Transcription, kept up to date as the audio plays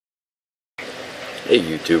Hey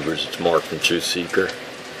YouTubers, it's Mark from TRUTHSEEKER,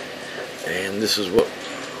 and this is what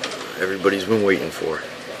everybody's been waiting for.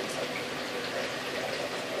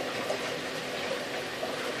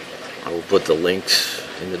 I will put the links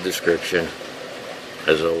in the description.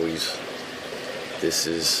 As always, this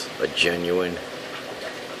is a genuine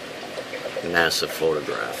NASA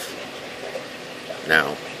photograph.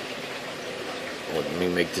 Now, let me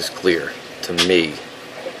make this clear. To me,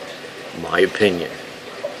 my opinion,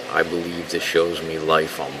 I believe this shows me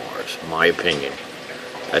life on Mars. My opinion.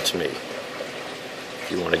 That's me. If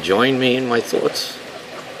you want to join me in my thoughts,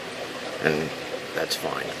 and that's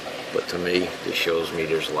fine. But to me, this shows me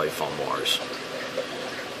there's life on Mars.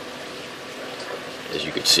 As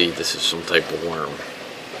you can see, this is some type of worm.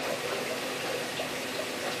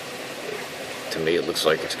 To me, it looks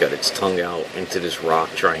like it's got its tongue out into this rock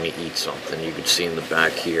trying to eat something. You can see in the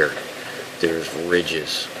back here, there's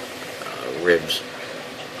ridges, ribs.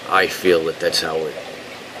 I feel that that's how it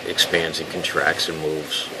expands and contracts and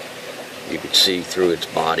moves. You can see through its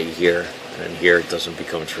body here, and here it doesn't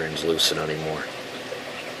become translucent anymore.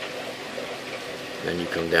 Then you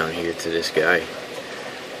come down here to this guy.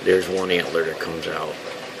 There's one antler that comes out.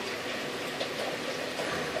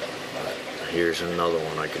 Here's another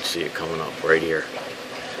one. I can see it coming up right here.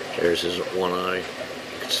 There's his one eye.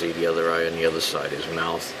 You can see the other eye on the other side, his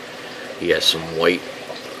mouth. He has some white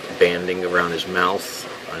banding around his mouth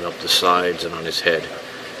and up the sides and on his head.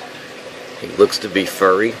 He looks to be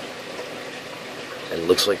furry. It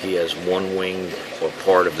looks like he has one wing or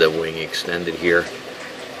part of the wing extended here,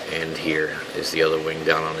 and here is the other wing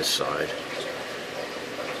down on his side.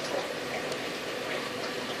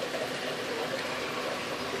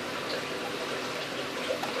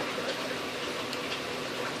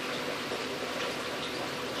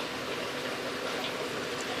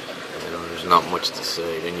 You know, there's not much to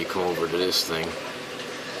say. Then you come over to this thing.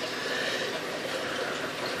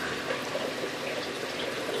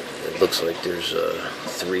 Looks like there's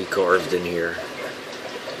 3 carved in here,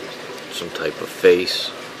 some type of face,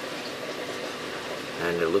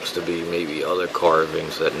 and there looks to be maybe other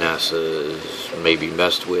carvings that NASA has maybe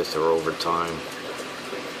messed with, or over time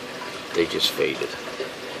they just faded,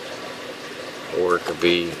 or it could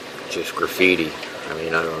be just graffiti. I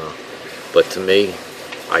mean, I don't know, but to me,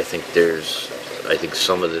 I think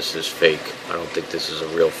some of this is fake. I don't think this is a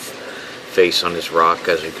real face on this rock.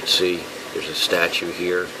 As you can see, there's a statue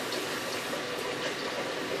here.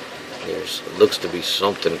 It looks to be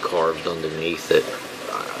something carved underneath it.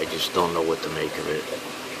 I just don't know what to make of it.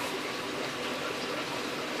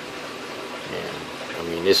 And I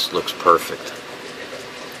mean, this looks perfect.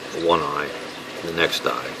 One eye, the next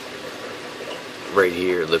eye. Right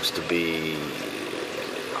here looks to be,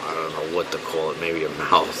 I don't know what to call it, maybe a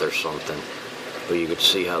mouth or something. But you could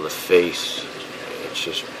see how the face, it's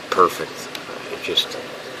just perfect. It just,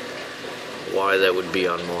 why that would be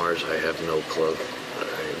on Mars, I have no clue.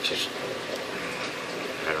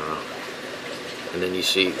 I don't know. And then you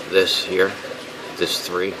see this here, this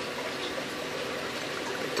 3.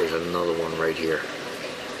 There's another one right here.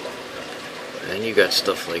 And you got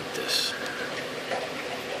stuff like this.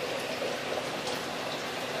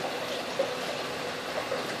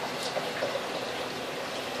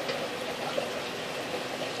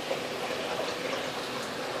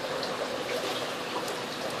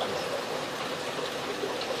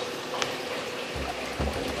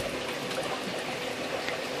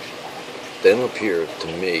 Them up here, to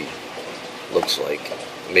me, looks like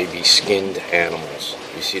maybe skinned animals.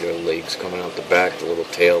 You see their legs coming out the back, the little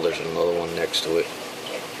tail, there's another one next to it.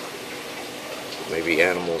 Maybe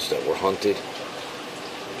animals that were hunted.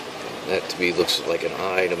 That to me looks like an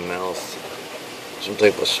eye, the mouth, some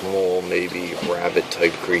type of small, maybe rabbit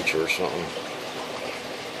type creature or something.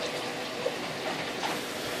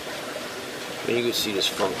 And you can see this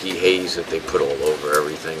funky haze that they put all over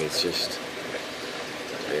everything. It's just,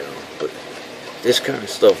 you know, but this kind of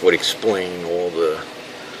stuff would explain all the,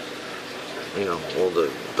 you know, all the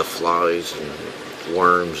flies and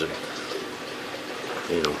worms, and,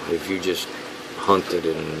 you know, if you just hunted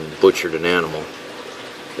and butchered an animal,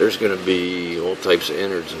 there's going to be all types of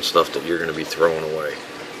innards and stuff that you're going to be throwing away.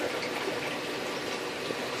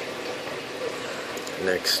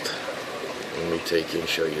 Next, let me take you and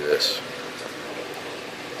show you this.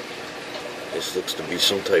 This looks to be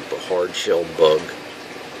some type of hard-shelled bug.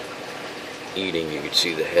 Eating, you can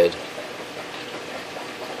see the head,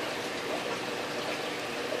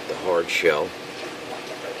 the hard shell,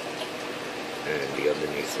 and the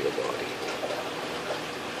underneath of the body.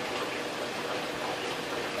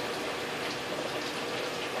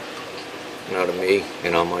 Now to me,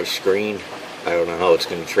 and on my screen, I don't know how it's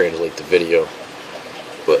going to translate the video,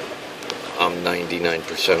 but I'm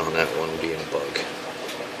 99% on that one being a bug.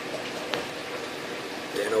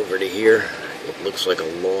 Then over to here, it looks like a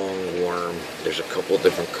long worm. There's a couple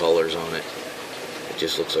different colors on it. It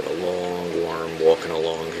just looks like a long worm walking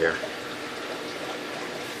along here.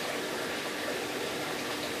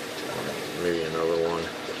 Maybe another one.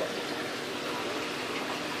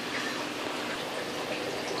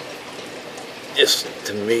 This,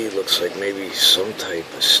 to me, looks like maybe some type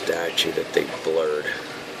of statue that they blurred.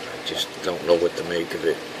 I just don't know what to make of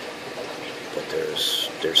it. But there's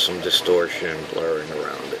some distortion and blurring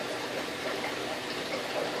around it.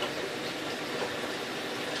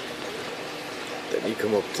 Then you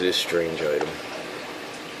come up to this strange item.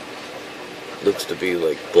 Looks to be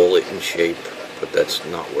like bullet in shape, but that's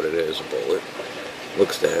not what it is, a bullet.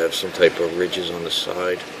 Looks to have some type of ridges on the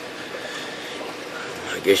side.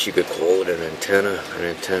 I guess you could call it an antenna,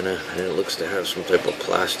 and it looks to have some type of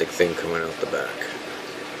plastic thing coming out the back.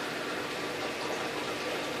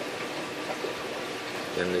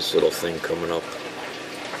 Then this little thing coming up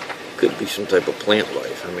could be some type of plant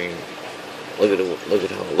life. I mean, look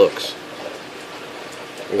at how it looks.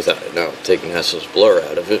 Without it now taking Hessel's blur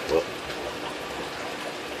out of it, but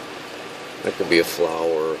that could be a flower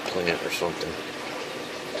or a plant or something.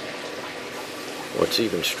 What's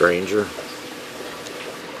even stranger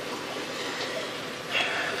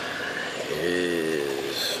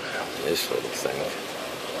is this little thing.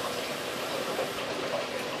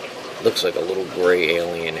 Looks like a little gray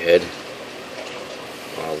alien head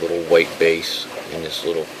on a little white base in this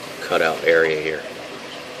little cutout area here.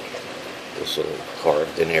 This little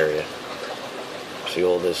carved in area. See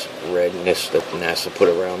all this redness that NASA put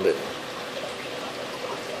around it?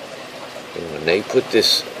 And when they put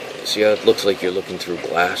this, see how it looks like you're looking through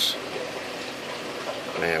glass?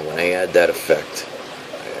 Man, when they add that effect,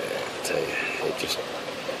 I tell you, it just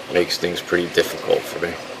makes things pretty difficult for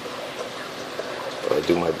me. But I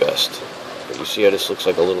do my best. But you see how this looks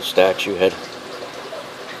like a little statue head?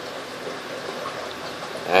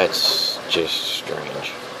 That's just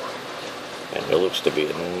strange. And there looks to be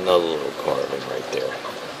another little carving right there.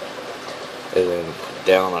 And then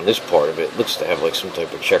down on this part of it, looks to have like some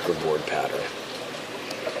type of checkerboard pattern.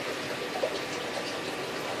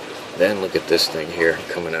 Then look at this thing here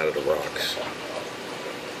coming out of the rocks.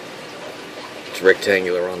 It's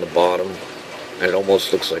rectangular on the bottom, and it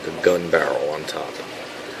almost looks like a gun barrel on top,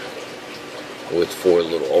 with 4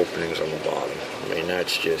 little openings on the bottom. I mean,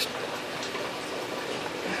 that's just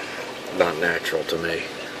not natural to me.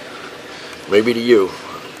 Maybe to you,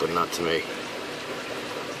 but not to me.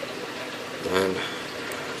 Then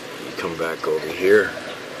you come back over here.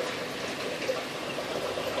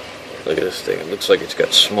 Look at this thing. It looks like it's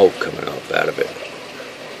got smoke coming up out of it.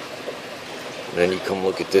 And then you come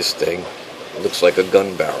look at this thing. It looks like a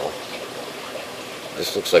gun barrel.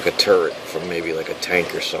 This looks like a turret from maybe like a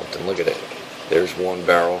tank or something. Look at it. There's one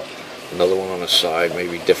barrel. Another one on the side.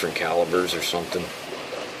 Maybe different calibers or something.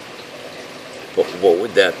 But what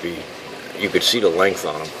would that be? You could see the length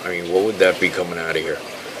on them. I mean, what would that be coming out of here?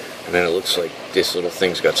 And then it looks like this little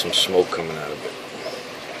thing's got some smoke coming out of it.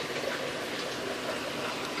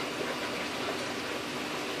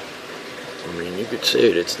 I mean, you could see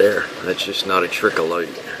it. It's there. That's just not a trick of light.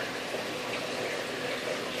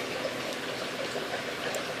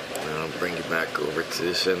 And I'll bring you back over to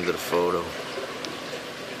this end of the photo.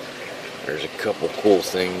 There's a couple cool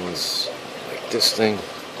things, like this thing.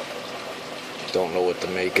 Don't know what to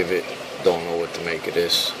make of it. Don't know what to make of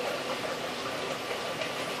this.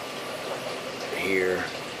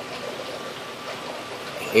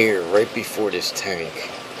 Here, right before this tank,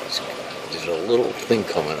 there's a little thing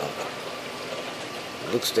coming up.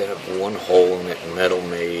 It looks to have one hole in it, metal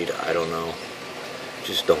made, I don't know.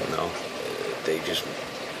 Just don't know.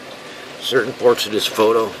 Certain parts of this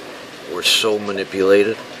photo were so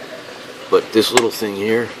manipulated. But this little thing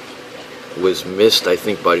here was missed, I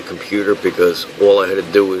think, by the computer, because all I had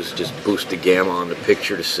to do was just boost the gamma on the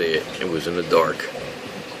picture to see it. It was in the dark.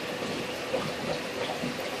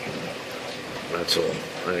 That's all.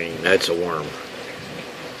 I mean, that's a worm.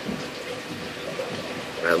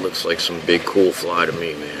 That looks like some big cool fly to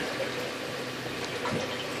me, man.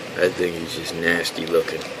 That thing is just nasty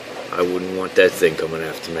looking. I wouldn't want that thing coming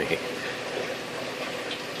after me.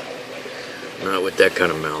 Not with that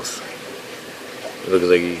kind of mouth. It looks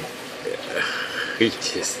like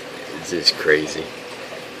it's just crazy.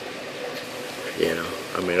 You know,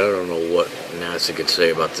 I mean, I don't know what NASA could say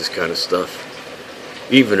about this kind of stuff.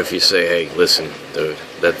 Even if you say, hey, listen, dude,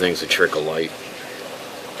 that thing's a trick of light.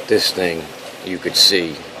 This thing, you could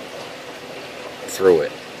see through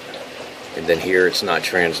it. And then here, it's not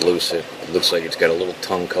translucent. It looks like it's got a little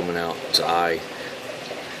tongue coming out its eye.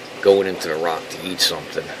 going into the rock to eat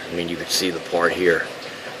something. I mean, you could see the part here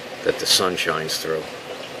that the sun shines through.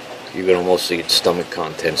 You can almost see its stomach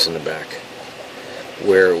contents in the back,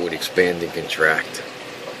 where it would expand and contract.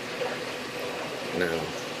 Now,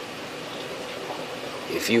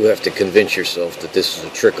 if you have to convince yourself that this is a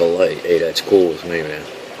trick of light, hey, that's cool with me, man.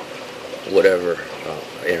 Whatever,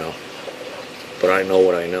 you know. But I know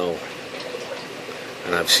what I know.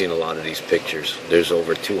 And I've seen a lot of these pictures. There's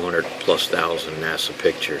over 200+ thousand NASA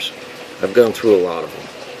pictures. I've gone through a lot of them.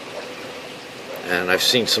 And I've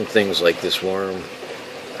seen some things like this worm.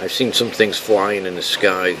 I've seen some things flying in the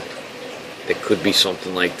sky that could be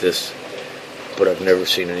something like this. But I've never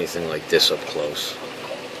seen anything like this up close.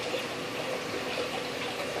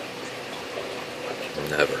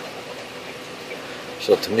 Never.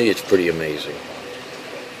 So to me, it's pretty amazing.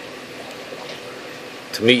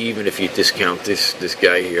 To me, even if you discount this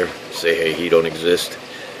guy here, say, hey, he don't exist,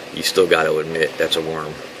 you still got to admit that's a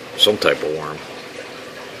worm, some type of worm.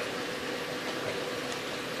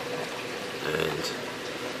 And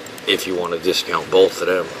if you want to discount both of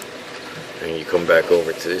them, and you come back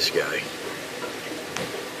over to this guy,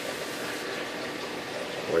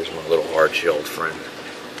 where's my little hard-shelled friend?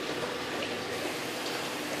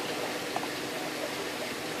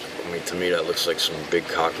 I mean, to me, that looks like some big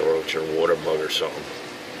cockroach or water bug or something.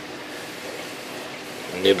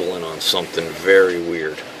 Nibbling on something very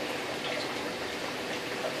weird.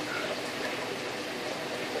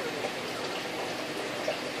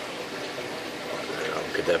 You know,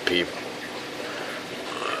 could that be,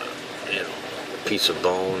 you know, a piece of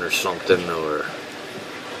bone or something, or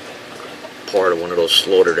part of one of those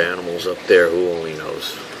slaughtered animals up there? Who only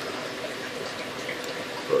knows?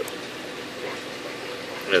 But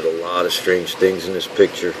there's a lot of strange things in this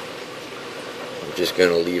picture. I'm just going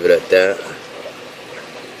to leave it at that.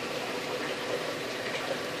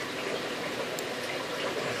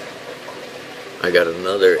 I got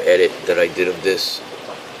another edit that I did of this.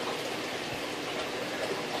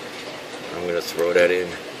 I'm going to throw that in.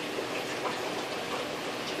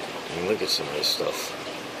 And look at some of this stuff.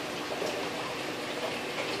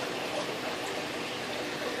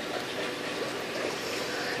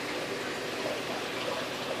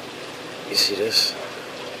 You see this?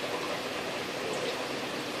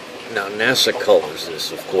 Now NASA colors this,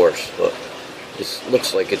 of course, but this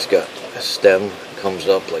looks like it's got a stem, comes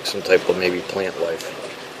up like some type of maybe plant life.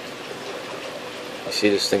 You see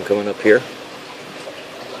this thing coming up here?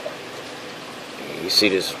 You see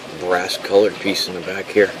this brass colored piece in the back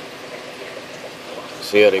here?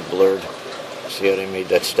 See how they blurred? See how they made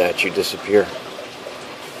that statue disappear?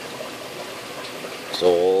 It's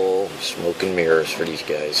all smoke and mirrors for these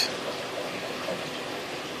guys.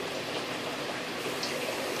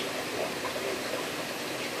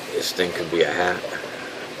 This thing could be a hat.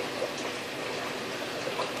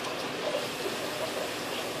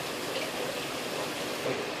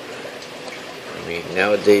 I mean,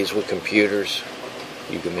 nowadays with computers,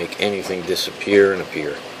 you can make anything disappear and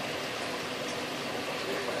appear.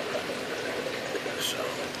 So,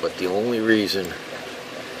 but the only reason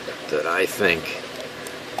that I think,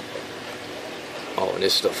 oh, and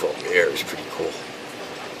this stuff over here is pretty cool.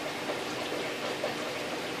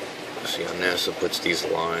 See how NASA puts these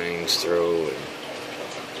lines through, and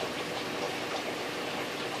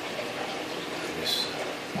this,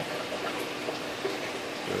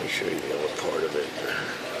 let me show you the other part of it.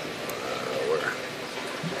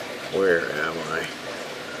 Where am I?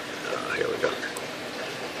 Here we go.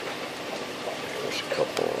 There's a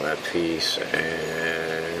couple on that piece,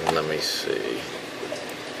 and let me see.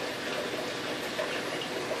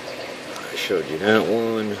 I showed you that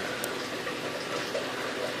one.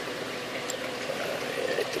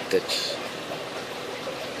 I think that's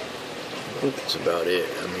about it.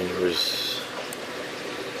 I mean, I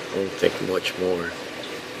don't think much more.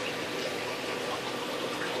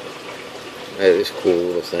 This cool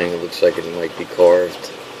little thing. It looks like it might be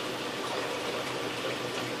carved.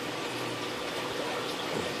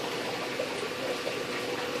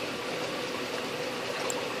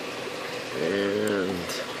 And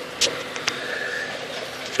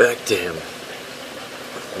back to him.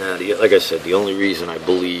 Now, like I said, the only reason I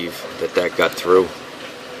believe that got through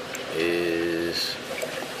is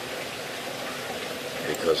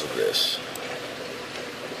because of this.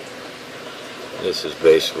 This is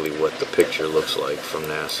basically what the picture looks like from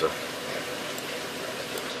NASA.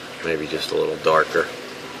 Maybe just a little darker.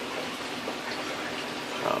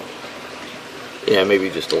 Yeah, maybe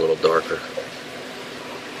just a little darker.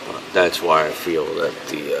 That's why I feel that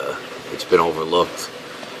it's been overlooked,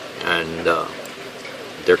 and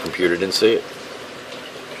their computer didn't see it,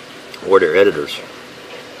 or their editors.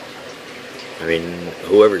 I mean,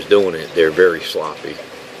 whoever's doing it, they're very sloppy.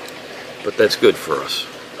 But that's good for us.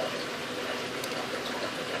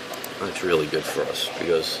 That's really good for us,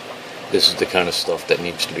 because this is the kind of stuff that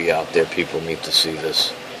needs to be out there. People need to see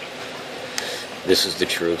this. This is the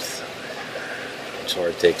truth. It's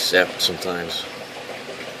hard to accept sometimes.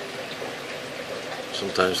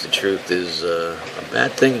 Sometimes the truth is a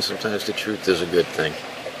bad thing, and sometimes the truth is a good thing.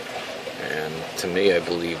 And to me, I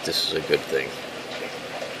believe this is a good thing.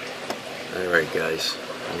 Alright guys,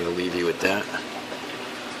 I'm going to leave you with that.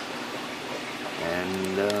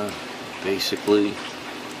 And basically,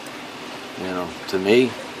 you know, to me,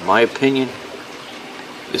 my opinion,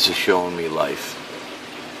 this is showing me life.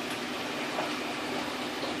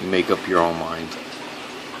 You make up your own mind.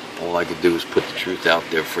 All I could do is put the truth out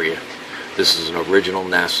there for you. This is an original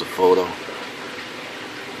NASA photo.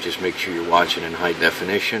 Just make sure you're watching in high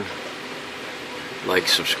definition. Like,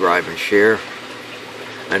 subscribe, and share.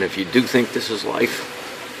 And if you do think this is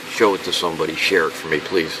life, show it to somebody. Share it for me,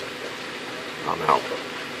 please. I'm out.